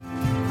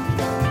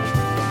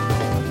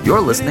You're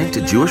listening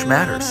to Jewish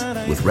Matters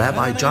with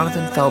Rabbi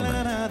Jonathan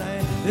Feldman.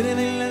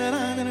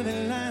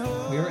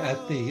 We're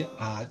at the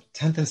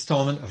 10th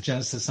installment of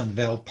Genesis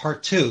Unveiled,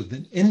 Part 2,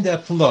 the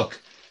in-depth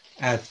look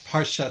at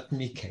Parshat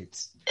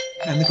Miketz.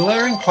 And the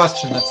glaring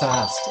question that's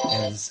asked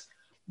is,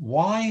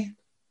 why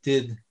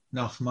did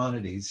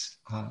Nachmanides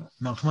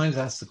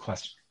asked the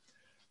question,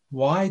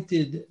 why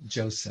did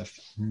Joseph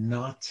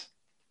not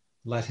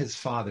let his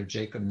father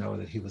Jacob know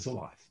that he was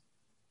alive?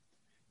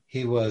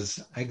 He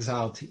was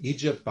exiled to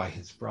Egypt by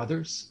his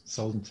brothers,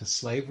 sold into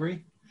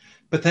slavery,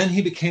 but then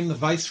he became the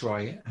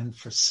viceroy, and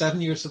for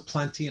 7 years of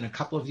plenty and a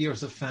couple of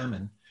years of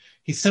famine,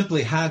 he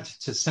simply had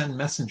to send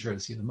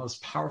messengers. You're the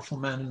most powerful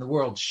man in the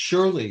world.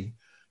 Surely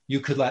you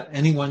could let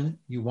anyone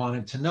you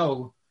wanted to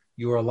know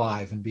you were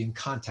alive and be in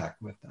contact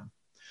with them.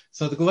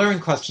 So the glaring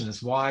question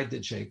is, why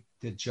did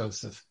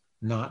Joseph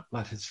not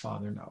let his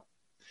father know?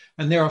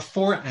 And there are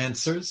four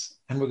answers,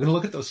 and we're going to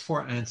look at those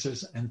four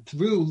answers, and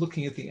through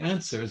looking at the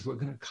answers, we're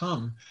going to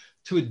come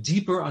to a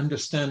deeper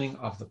understanding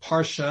of the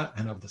Parsha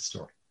and of the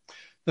story.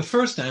 The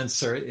first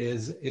answer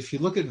is, if you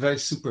look at it very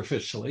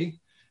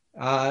superficially,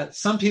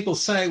 some people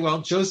say,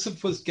 well,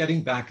 Joseph was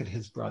getting back at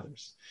his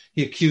brothers.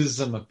 He accuses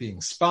them of being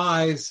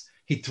spies.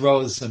 He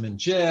throws them in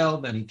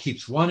jail. Then he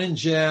keeps one in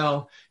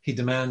jail. He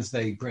demands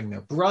they bring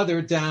their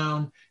brother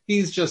down.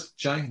 He's just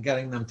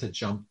getting them to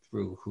jump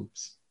through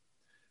hoops.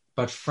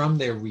 But from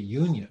their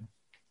reunion,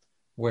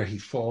 where he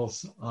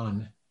falls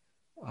on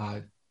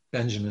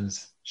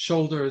Benjamin's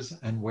shoulders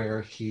and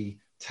where he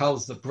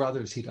tells the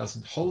brothers he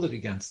doesn't hold it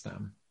against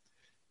them,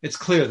 it's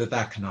clear that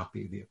that cannot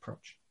be the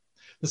approach.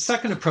 The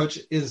second approach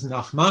is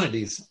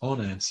Nachmanides'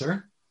 own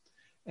answer,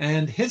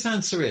 and his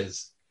answer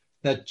is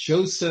that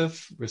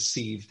Joseph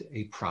received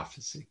a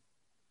prophecy.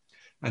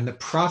 And the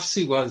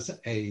prophecy was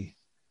a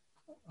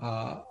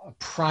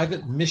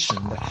private mission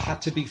that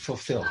had to be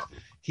fulfilled.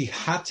 He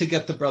had to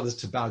get the brothers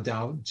to bow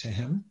down to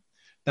him.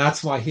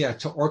 That's why he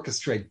had to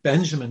orchestrate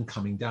Benjamin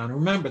coming down.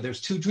 Remember,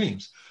 there's two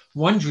dreams.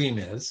 One dream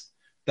is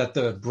that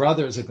the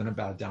brothers are going to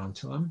bow down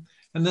to him.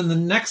 And then the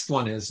next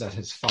one is that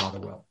his father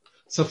will.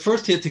 So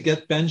first he had to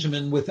get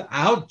Benjamin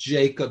without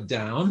Jacob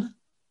down.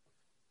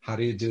 How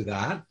do you do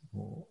that?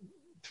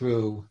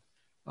 Through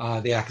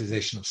the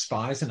accusation of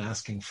spies and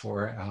asking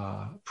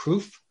for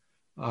proof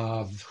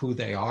of who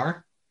they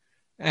are.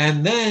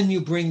 And then you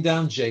bring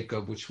down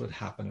Jacob, which would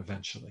happen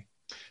eventually.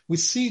 We've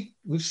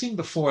seen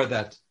before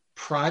that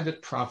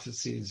private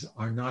prophecies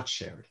are not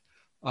shared.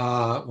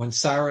 When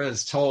Sarah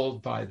is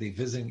told by the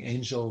visiting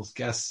angel's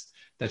guest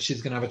that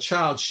she's going to have a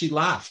child, she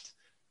laughed.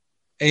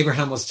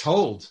 Abraham was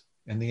told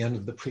in the end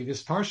of the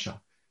previous parsha.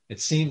 It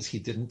seems he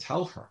didn't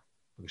tell her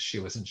because she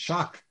was in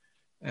shock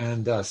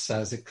and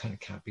says it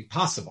can't be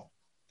possible.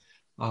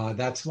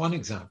 That's one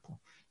example.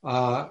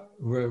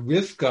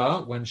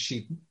 Rivka, when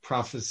she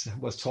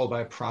was told by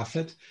a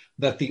prophet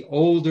that the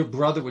older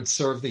brother would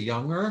serve the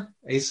younger,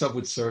 Esau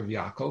would serve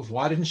Yaakov,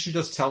 why didn't she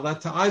just tell that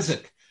to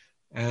Isaac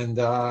and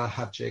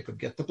have Jacob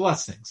get the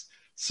blessings?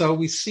 So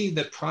we see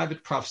that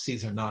private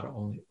prophecies are not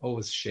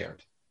always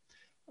shared.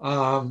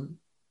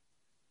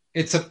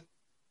 It's a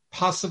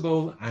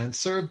possible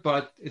answer,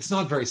 but it's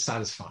not very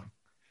satisfying.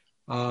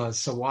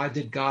 So why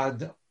did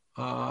God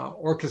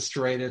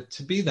orchestrate it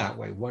to be that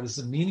way? What is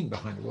the meaning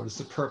behind it? What is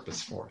the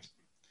purpose for it?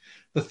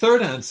 The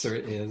third answer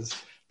is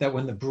that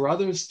when the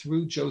brothers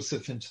threw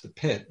Joseph into the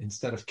pit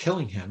instead of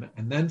killing him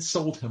and then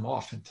sold him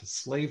off into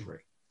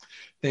slavery,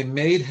 they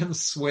made him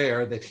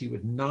swear that he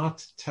would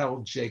not tell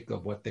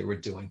Jacob what they were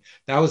doing.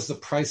 That was the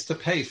price to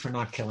pay for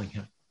not killing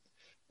him.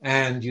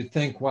 And you'd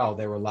think, well,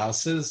 they were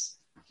louses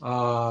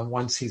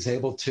once he's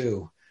able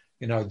to,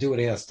 do what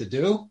he has to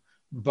do.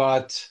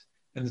 But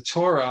in the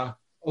Torah,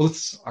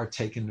 oaths are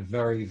taken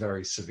very,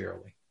 very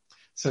severely.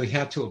 So he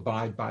had to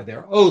abide by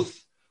their oath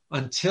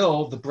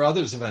until the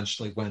brothers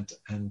eventually went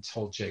and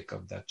told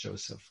Jacob that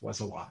Joseph was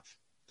alive.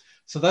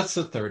 So that's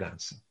the third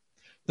answer.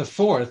 The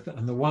fourth,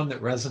 and the one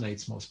that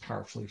resonates most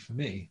powerfully for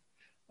me,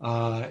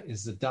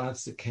 is the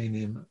Das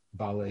Zakenim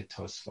Balei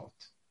Tosfot.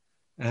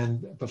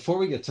 And before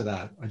we get to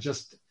that, I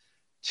just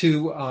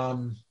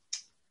to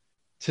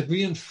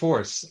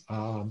reinforce,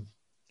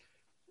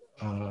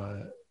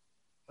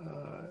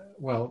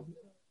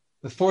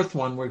 the fourth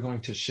one we're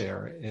going to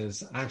share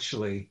is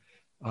actually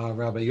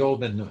Rabbi Yoel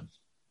Ben Nun.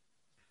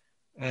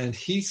 And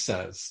he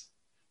says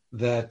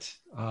that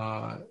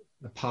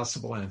the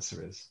possible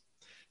answer is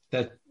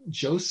that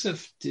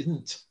Joseph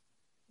didn't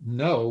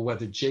know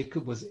whether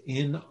Jacob was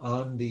in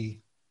on the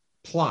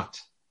plot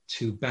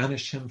to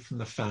banish him from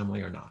the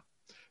family or not.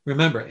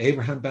 Remember,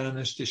 Abraham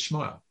banished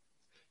Ishmael.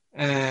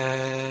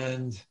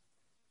 And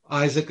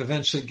Isaac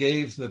eventually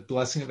gave the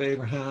blessing of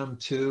Abraham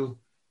to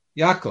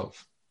Yaakov.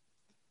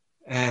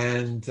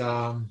 And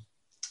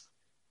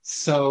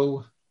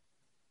so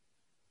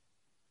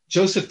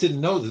Joseph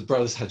didn't know the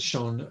brothers had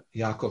shown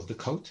Yaakov the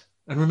coat.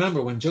 And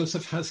remember, when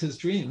Joseph has his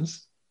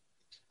dreams,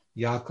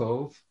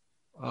 Yaakov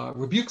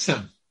rebukes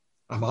him.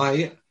 Am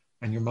I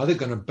and your mother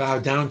going to bow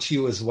down to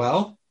you as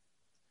well?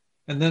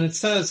 And then it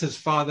says his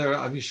father,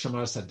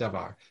 Avishamar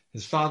Sadavar,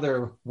 his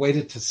father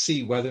waited to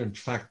see whether in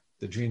fact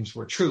the dreams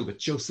were true, but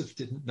Joseph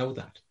didn't know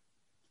that.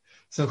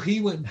 So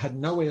he had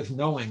no way of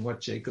knowing what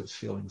Jacob's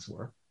feelings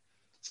were.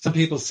 Some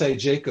people say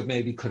Jacob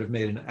maybe could have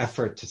made an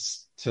effort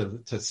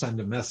to send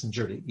a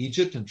messenger to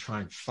Egypt and try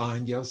and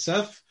find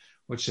Yosef,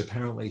 which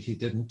apparently he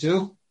didn't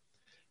do.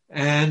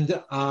 And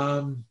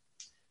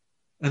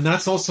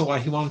that's also why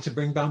he wanted to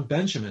bring down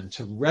Benjamin,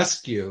 to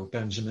rescue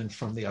Benjamin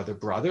from the other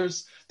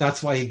brothers.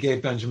 That's why he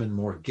gave Benjamin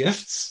more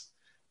gifts.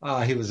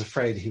 He was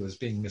afraid he was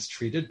being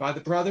mistreated by the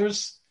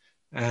brothers.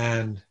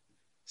 And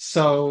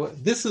so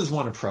this is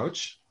one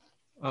approach,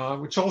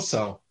 which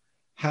also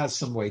has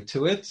some weight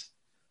to it.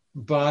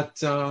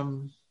 But,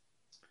 and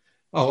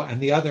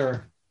the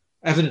other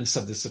evidence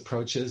of this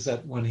approach is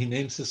that when he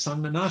names his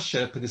son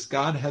Menashe, because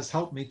God has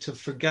helped me to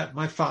forget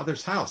my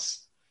father's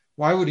house.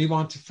 Why would he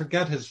want to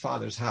forget his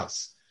father's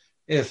house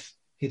if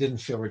he didn't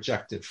feel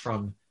rejected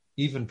from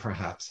even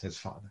perhaps his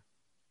father?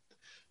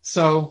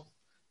 So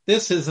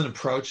this is an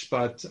approach,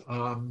 but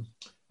I'd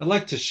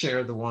like to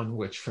share the one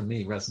which for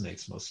me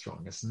resonates most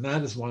strongest, and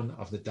that is one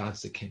of the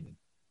Tzaddikim.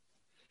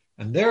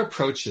 And their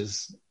approach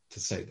is to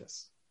say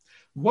this.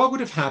 What would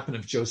have happened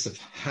if Joseph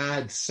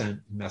had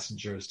sent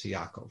messengers to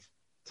Yaakov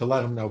to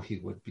let him know he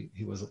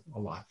was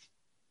alive?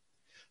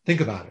 Think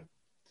about it.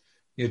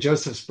 You're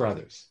Joseph's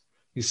brothers.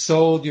 You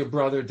sold your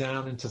brother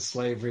down into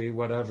slavery,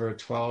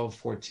 12,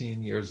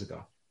 14 years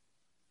ago.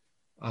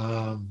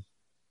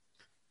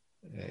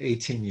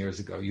 18 years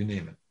ago, you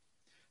name it.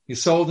 You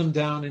sold him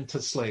down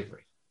into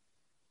slavery.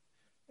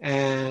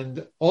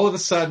 And all of a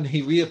sudden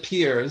he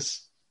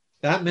reappears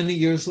that many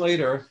years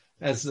later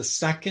as the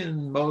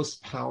second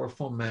most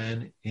powerful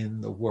man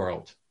in the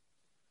world,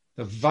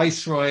 the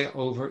viceroy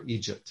over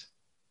Egypt.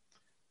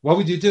 What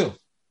would you do?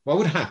 What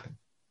would happen?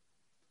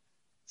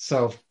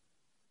 So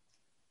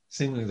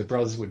seemingly the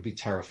brothers would be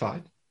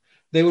terrified.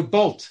 They would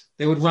bolt.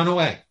 They would run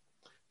away.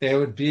 They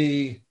would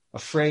be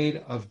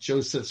afraid of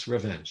Joseph's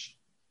revenge.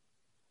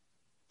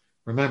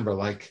 Remember,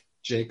 like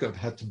Jacob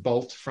had to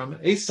bolt from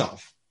Esau.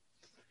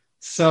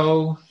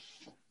 So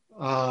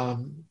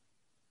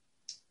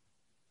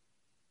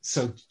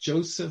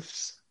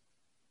Joseph's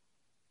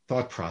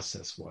thought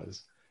process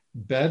was,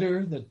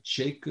 better that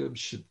Jacob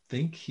should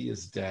think he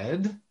is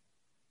dead.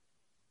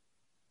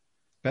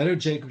 Better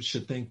Jacob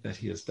should think that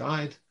he has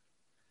died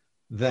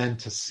than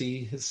to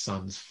see his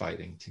sons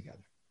fighting together,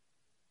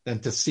 than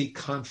to see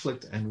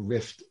conflict and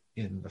rift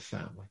in the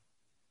family.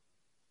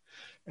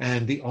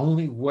 And the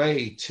only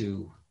way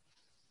to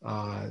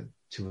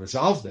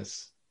resolve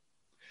this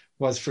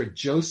was for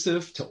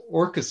Joseph to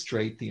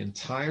orchestrate the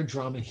entire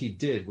drama he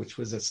did, which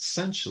was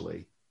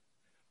essentially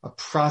a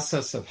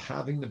process of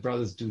having the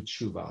brothers do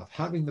tshuva, of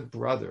having the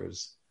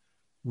brothers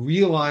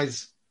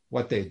realize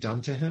what they'd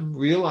done to him,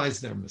 realize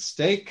their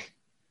mistake,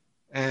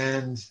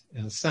 and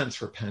in a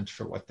sense, repent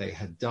for what they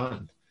had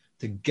done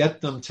to get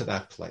them to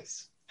that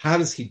place. How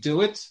does he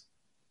do it?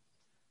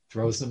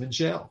 Throws them in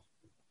jail,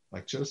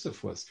 like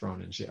Joseph was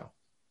thrown in jail.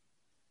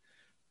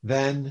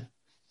 Then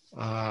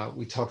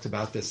we talked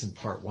about this in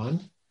part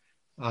one.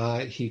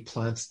 He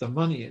plants the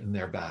money in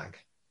their bag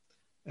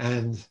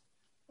and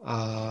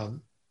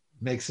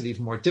makes it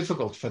even more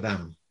difficult for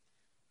them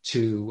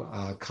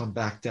to come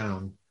back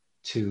down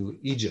to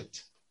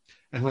Egypt.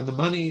 And when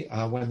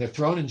when they're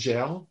thrown in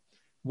jail,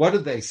 what do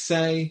they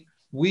say?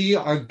 We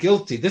are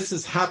guilty. This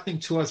is happening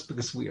to us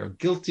because we are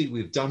guilty.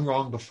 We've done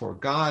wrong before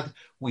God.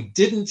 We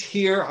didn't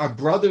hear our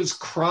brothers'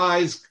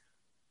 cries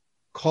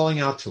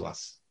calling out to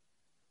us.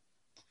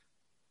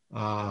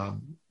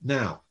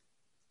 Now,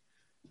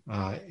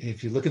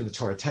 if you look in the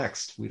Torah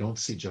text, we don't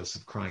see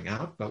Joseph crying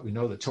out, but we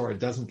know the Torah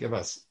doesn't give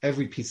us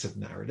every piece of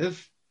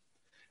narrative.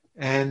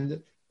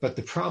 But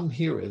the problem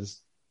here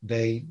is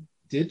they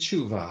did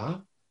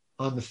tshuva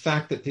on the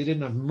fact that they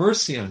didn't have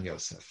mercy on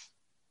Yosef,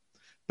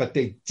 but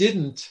they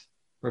didn't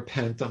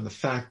repent on the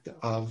fact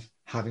of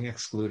having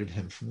excluded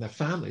him from their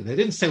family. They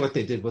didn't say what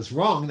they did was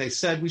wrong. They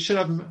said we should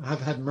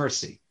have had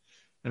mercy.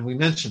 And we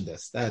mentioned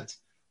this, that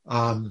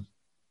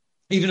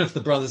even if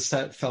the brothers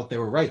felt they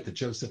were right, that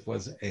Joseph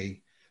was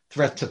a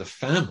threat to the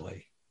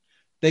family,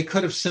 they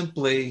could have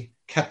simply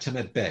kept him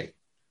at bay.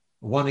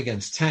 1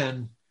 against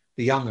 10,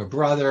 the younger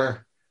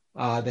brother,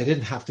 they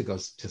didn't have to go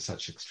to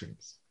such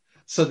extremes.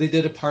 So they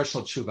did a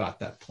partial tshuva at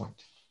that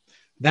point.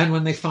 Then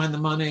when they find the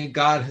money,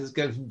 God has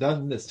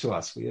done this to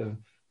us.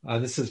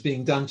 This is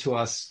being done to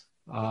us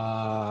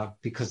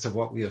because of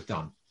what we have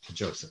done to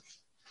Joseph.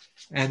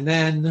 And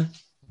then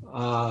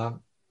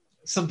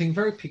something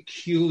very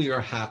peculiar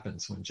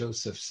happens when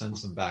Joseph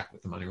sends them back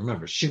with the money.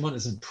 Remember, Shimon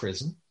is in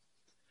prison.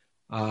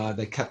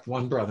 They kept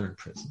one brother in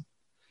prison.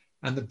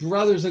 And the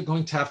brothers are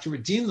going to have to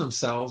redeem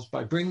themselves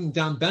by bringing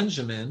down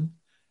Benjamin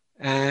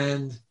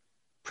and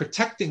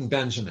protecting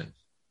Benjamin,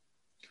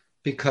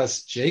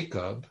 because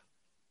Jacob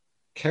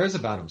cares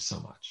about him so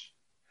much.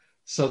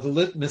 So the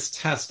litmus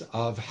test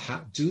of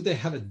do they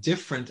have a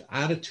different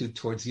attitude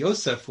towards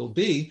Yosef will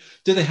be,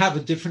 do they have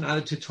a different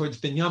attitude towards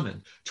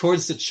Binyamin,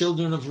 towards the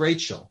children of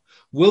Rachel?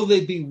 Will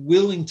they be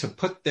willing to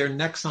put their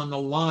necks on the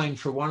line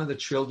for one of the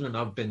children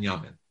of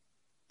Binyamin?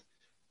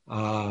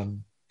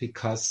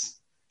 Because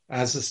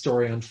as the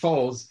story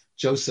unfolds,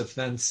 Joseph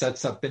then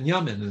sets up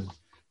Binyamin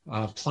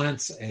and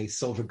plants a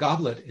silver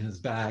goblet in his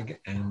bag,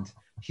 and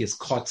he is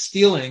caught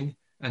stealing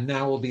and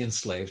now will be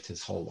enslaved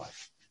his whole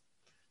life.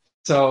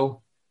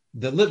 So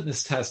the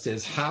litmus test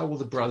is, will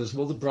the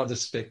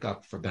brothers speak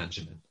up for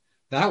Benjamin?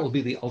 That will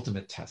be the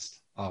ultimate test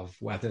of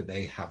whether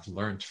they have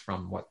learned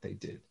from what they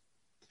did.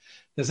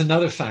 There's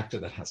another factor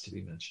that has to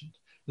be mentioned.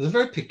 There's a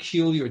very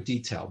peculiar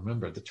detail.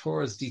 Remember, the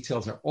Torah's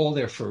details are all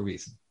there for a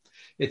reason.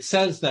 It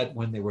says that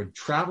when they were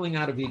traveling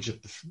out of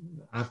Egypt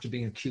after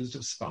being accused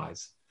of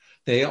spies,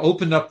 they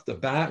opened up the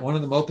bag. One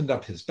of them opened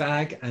up his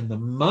bag, and the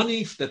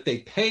money that they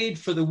paid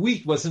for the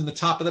wheat was in the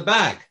top of the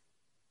bag.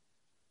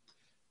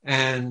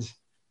 And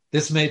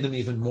this made them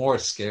even more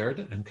scared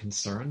and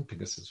concerned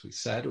because, as we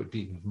said, it would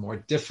be even more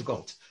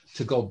difficult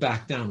to go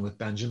back down with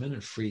Benjamin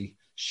and free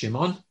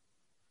Shimon.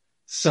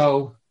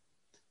 So,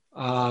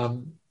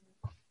 and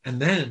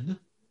then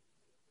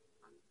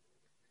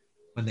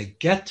when they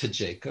get to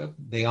Jacob,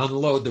 they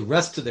unload the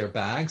rest of their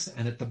bags,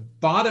 and at the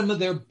bottom of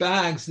their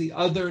bags, the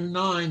other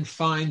 9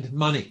 find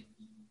money.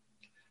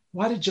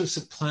 Why did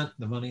Joseph plant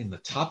the money in the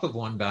top of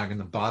one bag and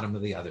the bottom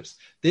of the others?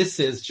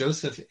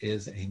 Joseph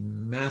is a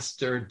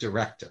master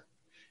director.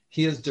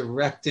 He is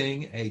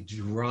directing a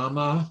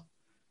drama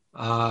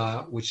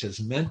which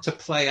is meant to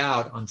play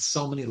out on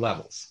so many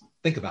levels.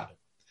 Think about it.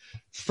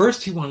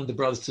 First, he wanted the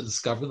brothers to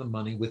discover the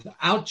money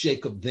without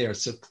Jacob there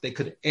so they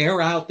could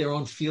air out their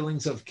own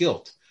feelings of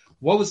guilt.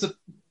 What was the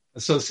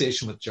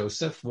association with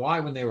Joseph? Why,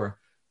 when they were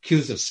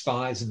accused of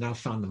spies and now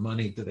found the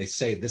money, do they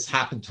say this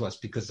happened to us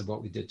because of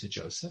what we did to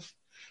Joseph?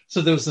 So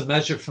there was the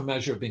measure for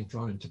measure of being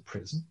thrown into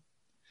prison.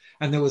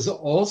 And there was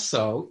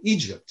also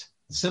Egypt,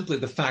 simply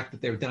the fact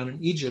that they were down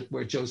in Egypt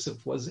where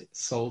Joseph was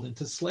sold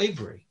into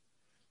slavery.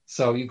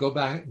 So you go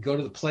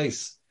to the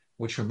place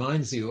which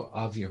reminds you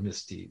of your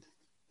misdeed.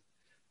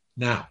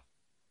 Now,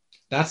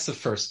 that's the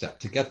first step,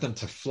 to get them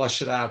to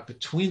flush it out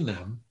between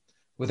them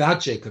without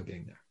Jacob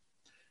being there.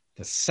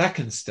 The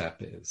second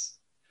step is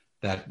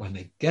that when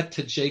they get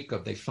to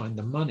Jacob, they find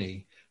the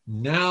money.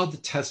 Now the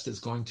test is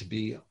going to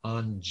be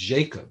on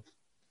Jacob.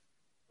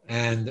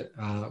 And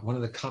one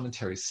of the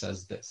commentaries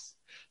says this,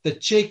 that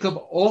Jacob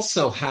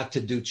also had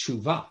to do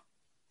tshuva.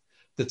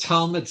 The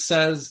Talmud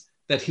says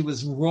that he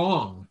was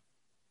wrong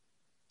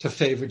to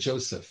favor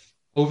Joseph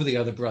over the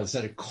other brothers,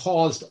 that it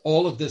caused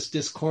all of this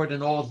discord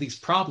and all of these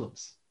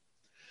problems.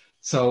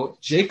 So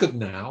Jacob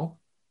now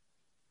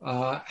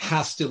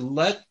has to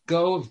let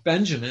go of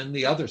Benjamin,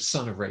 the other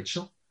son of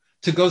Rachel,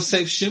 to go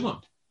save Shimon.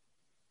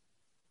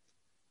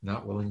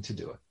 Not willing to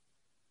do it.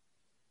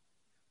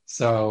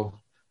 So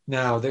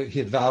now he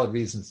had valid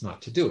reasons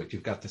not to do it.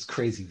 You've got this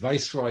crazy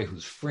viceroy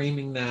who's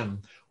framing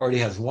them, already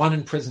has one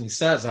in prison. He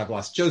says, I've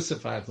lost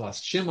Joseph, I've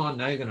lost Shimon,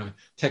 now you're going to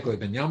take away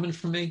Benjamin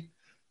from me.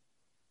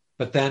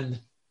 But then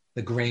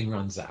the grain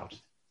runs out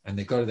and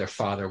they go to their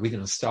father, are we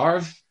going to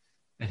starve?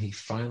 And he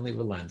finally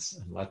relents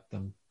and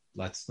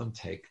lets them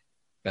take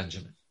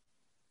Benjamin.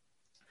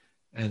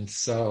 And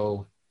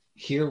so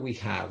here we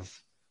have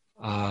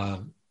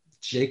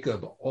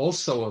Jacob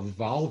also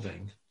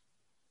evolving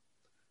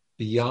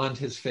beyond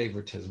his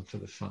favoritism for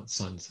the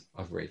sons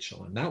of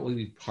Rachel. And that will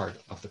be part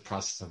of the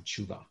process of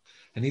tshuva.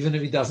 And even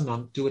if he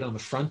doesn't do it on the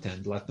front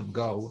end, let them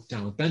go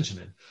down with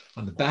Benjamin.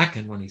 On the back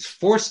end, when he's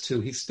forced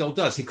to, he still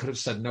does. He could have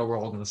said, no, we're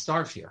all going to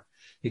starve here.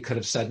 He could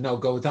have said, no,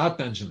 go without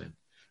Benjamin.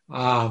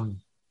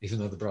 Even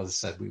though the brothers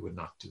said we would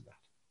not do that.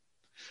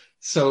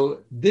 So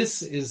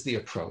this is the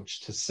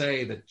approach, to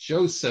say that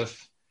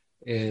Joseph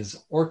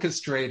is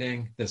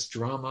orchestrating this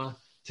drama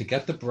to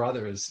get the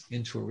brothers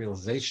into a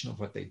realization of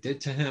what they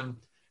did to him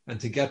and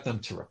to get them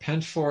to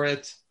repent for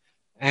it.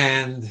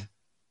 And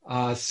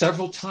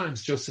several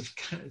times Joseph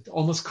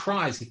almost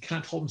cries. He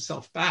can't hold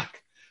himself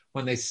back.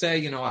 When they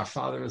say, our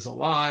father is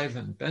alive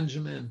and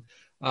Benjamin,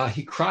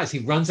 he cries. He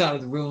runs out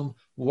of the room,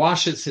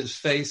 washes his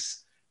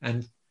face,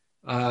 and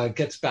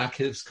gets back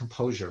his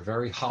composure.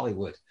 Very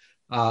Hollywood.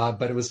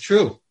 But it was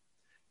true.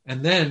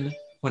 And then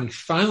when he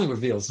finally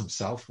reveals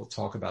himself, we'll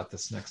talk about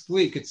this next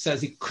week, it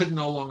says he could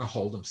no longer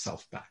hold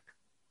himself back.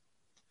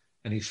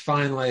 And he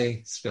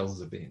finally spills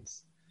the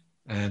beans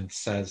and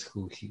says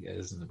who he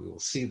is. And we will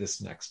see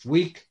this next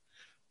week.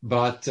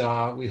 But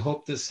we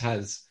hope this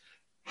has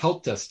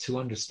helped us to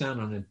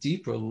understand on a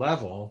deeper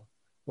level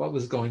what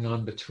was going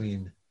on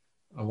between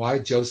why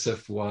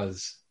Joseph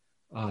was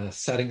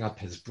setting up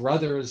his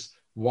brothers,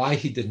 why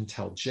he didn't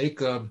tell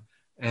Jacob,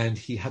 and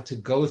he had to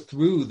go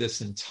through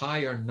this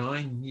entire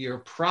 9-year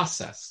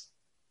process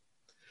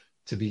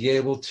to be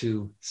able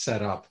to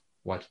set up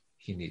what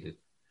he needed.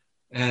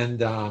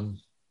 And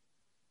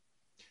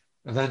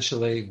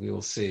eventually we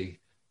will see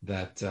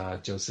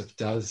that Joseph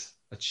does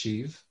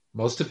achieve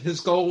most of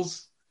his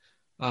goals,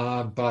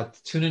 but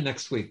tune in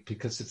next week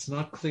because it's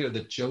not clear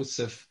that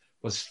Joseph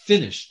was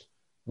finished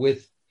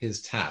with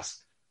his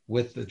task,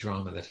 with the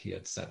drama that he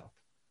had set up.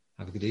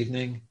 Have a good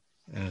evening,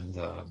 and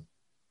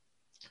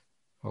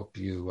hope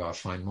you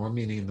find more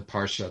meaning in the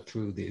Parsha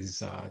through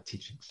these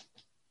teachings.